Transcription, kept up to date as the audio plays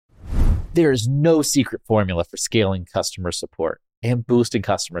There is no secret formula for scaling customer support and boosting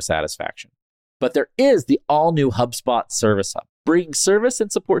customer satisfaction. But there is the all-new HubSpot Service Hub, bringing service and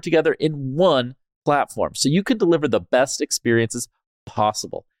support together in one platform so you can deliver the best experiences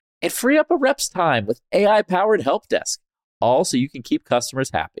possible and free up a rep's time with AI-powered help desk, all so you can keep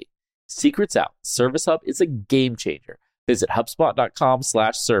customers happy. Secrets out. Service Hub is a game changer. Visit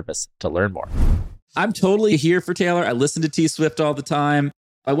HubSpot.com/service to learn more. I'm totally here for Taylor. I listen to T Swift all the time.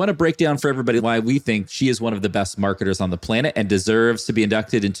 I want to break down for everybody why we think she is one of the best marketers on the planet and deserves to be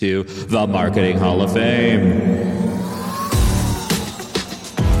inducted into the Marketing Hall of Fame.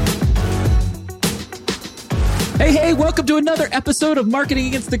 Hey, welcome to another episode of Marketing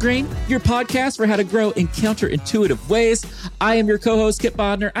Against the Grain, your podcast for how to grow in counterintuitive ways. I am your co-host, Kip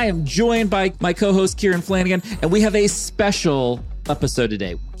Bodner. I am joined by my co-host, Kieran Flanagan, and we have a special episode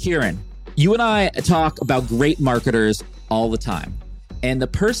today. Kieran, you and I talk about great marketers all the time. And the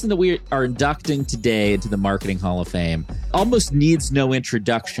person that we are inducting today into the Marketing Hall of Fame almost needs no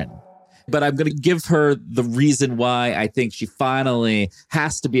introduction. But I'm going to give her the reason why I think she finally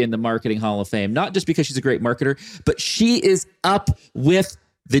has to be in the Marketing Hall of Fame. Not just because she's a great marketer, but she is up with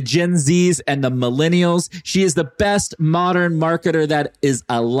the Gen Zs and the millennials. She is the best modern marketer that is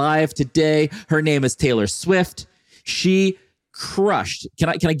alive today. Her name is Taylor Swift. She crushed. Can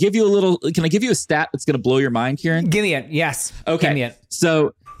I give you a stat that's going to blow your mind, Kieran? Give me it. Yes. Okay. Give me it.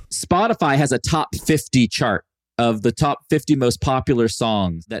 So Spotify has a top 50 chart of the top 50 most popular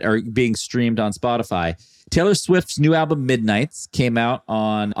songs that are being streamed on Spotify. Taylor Swift's new album, Midnights, came out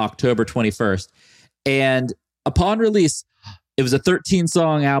on October 21st. And upon release, it was a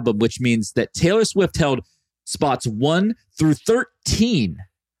 13-song album, which means that Taylor Swift held spots 1 through 13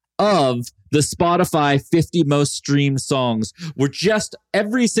 of the Spotify 50 most streamed songs were just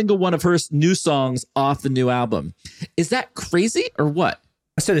every single one of her new songs off the new album. Is that crazy or what?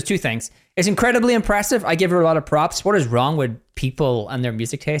 So there's two things. It's incredibly impressive. I give her a lot of props. What is wrong with people and their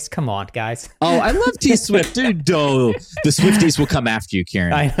music taste? Come on, guys. Oh, I love T Swift, dude. The Swifties will come after you,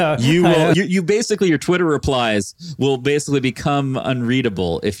 Kieran. I know. You will. You basically, your Twitter replies will basically become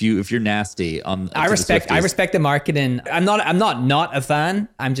unreadable if you're nasty on. I respect the marketing. I'm not a fan.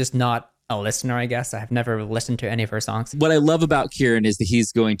 I'm just not a listener, I guess. I have never listened to any of her songs. What I love about Kieran is that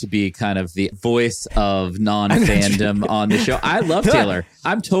he's going to be kind of the voice of non-fandom on the show. I love Taylor.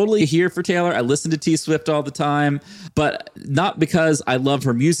 I'm totally here for Taylor. I listen to T Swift all the time, but not because I love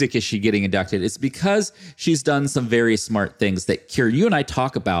her music is she getting inducted. It's because she's done some very smart things that, Kieran, you and I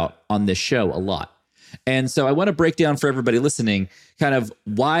talk about on this show a lot. And so I want to break down for everybody listening kind of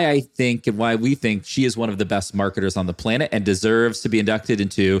why I think and why we think she is one of the best marketers on the planet and deserves to be inducted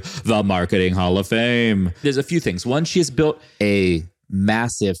into the Marketing Hall of Fame. There's a few things. One, she has built a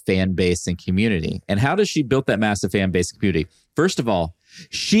massive fan base and community. And how does she build that massive fan base and community? First of all,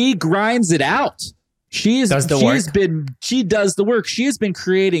 she grinds it out. She does the work. She has been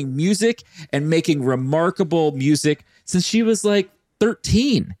creating music and making remarkable music since she was like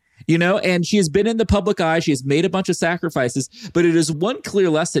 13. You know, and she has been in the public eye. She has made a bunch of sacrifices. But it is one clear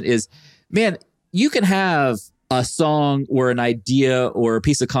lesson is, man, you can have a song or an idea or a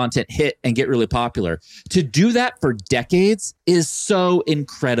piece of content hit and get really popular. To do that for decades is so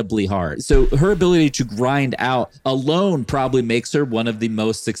incredibly hard. So her ability to grind out alone probably makes her one of the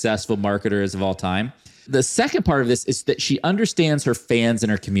most successful marketers of all time. The second part of this is that she understands her fans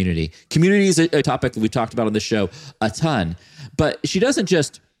and her community. Community is a topic that we've talked about on the show a ton. But she doesn't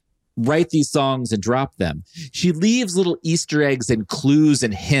just write these songs and drop them. She leaves little Easter eggs and clues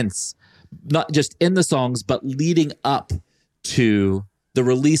and hints, not just in the songs, but leading up to the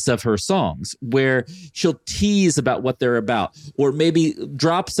release of her songs, where she'll tease about what they're about, or maybe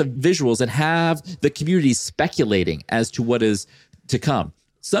drop some visuals and have the community speculating as to what is to come.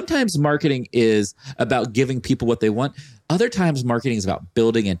 Sometimes marketing is about giving people what they want. Other times marketing is about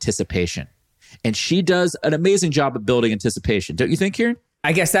building anticipation. And she does an amazing job of building anticipation. Don't you think, Kieran?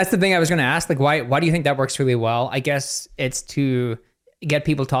 I guess that's the thing I was going to ask. Like, why do you think that works really well? I guess it's to get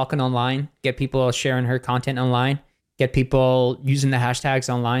people talking online, get people sharing her content online, get people using the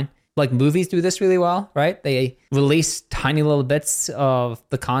hashtags online. Like movies do this really well, right? They release tiny little bits of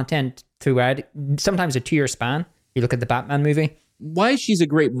the content throughout, sometimes a 2-year span. You look at the Batman movie. Why she's a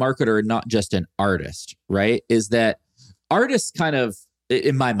great marketer and not just an artist, right? Is that artists kind of,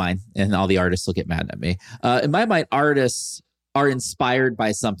 in my mind, and all the artists will get mad at me, in my mind, artists are inspired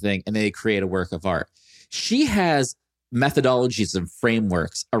by something and they create a work of art. She has methodologies and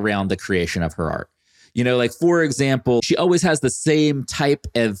frameworks around the creation of her art. You know, like, for example, she always has the same type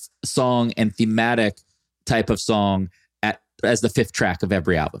of song and thematic type of song at as the 5th track of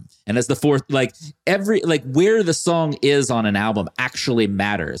every album. And as the 4th, where the song is on an album actually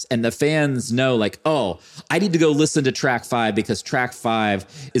matters. And the fans know like, oh, I need to go listen to track 5 because track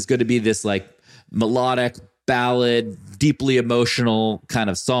 5 is going to be this like melodic ballad, deeply emotional kind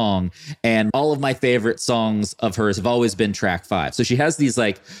of song. And all of my favorite songs of hers have always been track 5. So she has these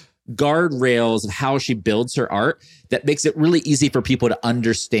like guardrails of how she builds her art that makes it really easy for people to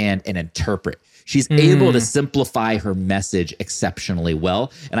understand and interpret. She's able to simplify her message exceptionally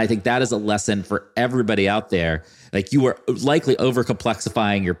well. And I think that is a lesson for everybody out there. Like, you are likely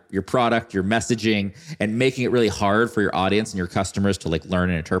over-complexifying your product, your messaging, and making it really hard for your audience and your customers to like learn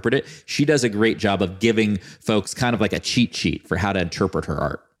and interpret it. She does a great job of giving folks kind of like a cheat sheet for how to interpret her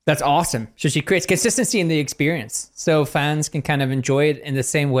art. That's awesome. So she creates consistency in the experience, so fans can kind of enjoy it in the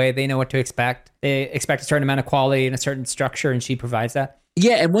same way. They know what to expect. They expect a certain amount of quality and a certain structure, and she provides that.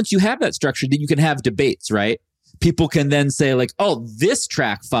 Yeah, and once you have that structure, then you can have debates, right? People can then say like, oh, this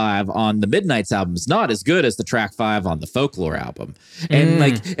track 5 on the Midnights album is not as good as the track 5 on the Folklore album. And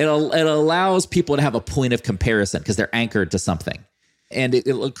like it allows people to have a point of comparison because they're anchored to something. And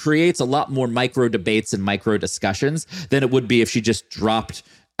it creates a lot more micro debates and micro discussions than it would be if she just dropped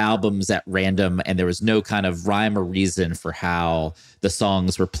albums at random and there was no kind of rhyme or reason for how the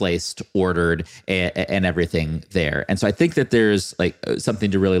songs were placed, ordered, and everything there. And so I think that there's like something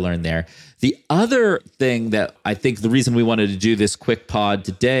to really learn there. The other thing that I think the reason we wanted to do this quick pod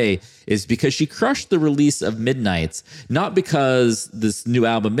today is because she crushed the release of Midnights, not because this new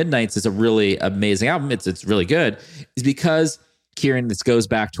album Midnights is a really amazing album. It's really good. It's because, Kieran, this goes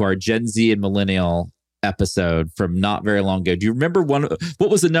back to our Gen Z and millennial episode from not very long ago. Do you remember what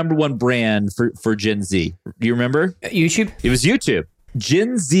was the number one brand for Gen Z? Do you remember? YouTube. It was YouTube.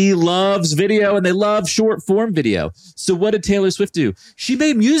 Gen Z loves video and they love short form video. So what did Taylor Swift do? She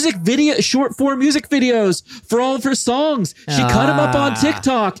made short form music videos for all of her songs. She cut them up on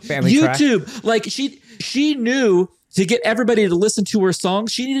TikTok, YouTube. Track. Like she knew to get everybody to listen to her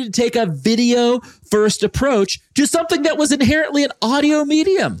songs, she needed to take a video first approach to something that was inherently an audio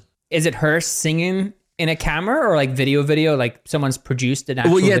medium. Is it her singing in a camera or like video, like someone's produced an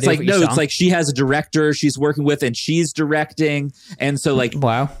actual video? It's like, no, it's like she has a director she's working with and she's directing. And so like,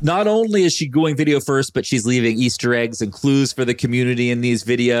 wow, not only is she going video first, but she's leaving Easter eggs and clues for the community in these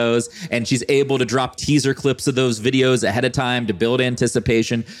videos. And she's able to drop teaser clips of those videos ahead of time to build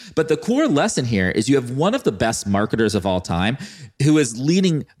anticipation. But the core lesson here is you have one of the best marketers of all time who is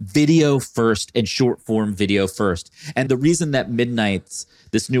leading video first and short form video first. And the reason that Midnights,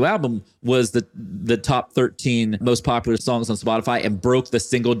 this new album, was the top 13 most popular songs on Spotify and broke the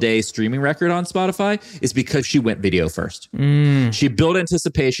single day streaming record on Spotify is because she went video first. She built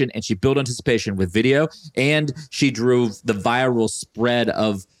anticipation, and she built anticipation with video, and she drove the viral spread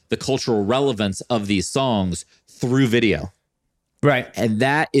of the cultural relevance of these songs through video. Right. And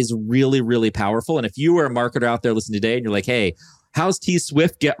that is really, really powerful. And if you are a marketer out there listening today and you're like, hey, how's T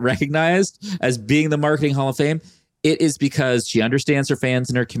Swift get recognized as being the Marketing Hall of Fame? It is because she understands her fans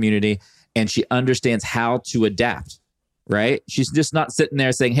and her community, and she understands how to adapt, right? She's just not sitting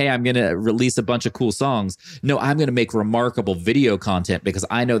there saying, hey, I'm going to release a bunch of cool songs. No, I'm going to make remarkable video content because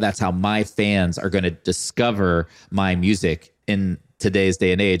I know that's how my fans are going to discover my music in today's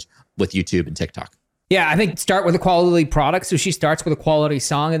day and age with YouTube and TikTok. Yeah, I think start with a quality product. So she starts with a quality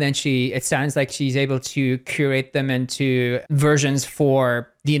song, and then it sounds like she's able to curate them into versions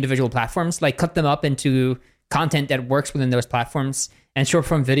for the individual platforms, like cut them up into content that works within those platforms. And short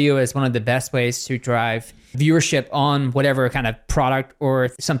form video is one of the best ways to drive viewership on whatever kind of product or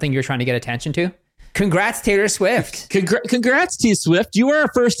something you're trying to get attention to. Congrats, Taylor Swift. Congrats, T Swift. You are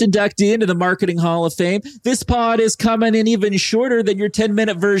our first inductee into the Marketing Hall of Fame. This pod is coming in even shorter than your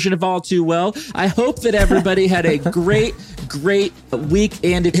 10-minute version of All Too Well. I hope that everybody had a great week.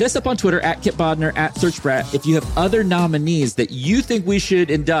 And hit us up on Twitter at Kit Bodner, at SearchBrat, if you have other nominees that you think we should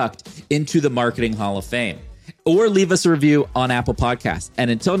induct into the Marketing Hall of Fame. Or leave us a review on Apple Podcasts.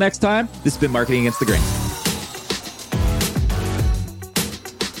 And until next time, this has been Marketing Against the Grain.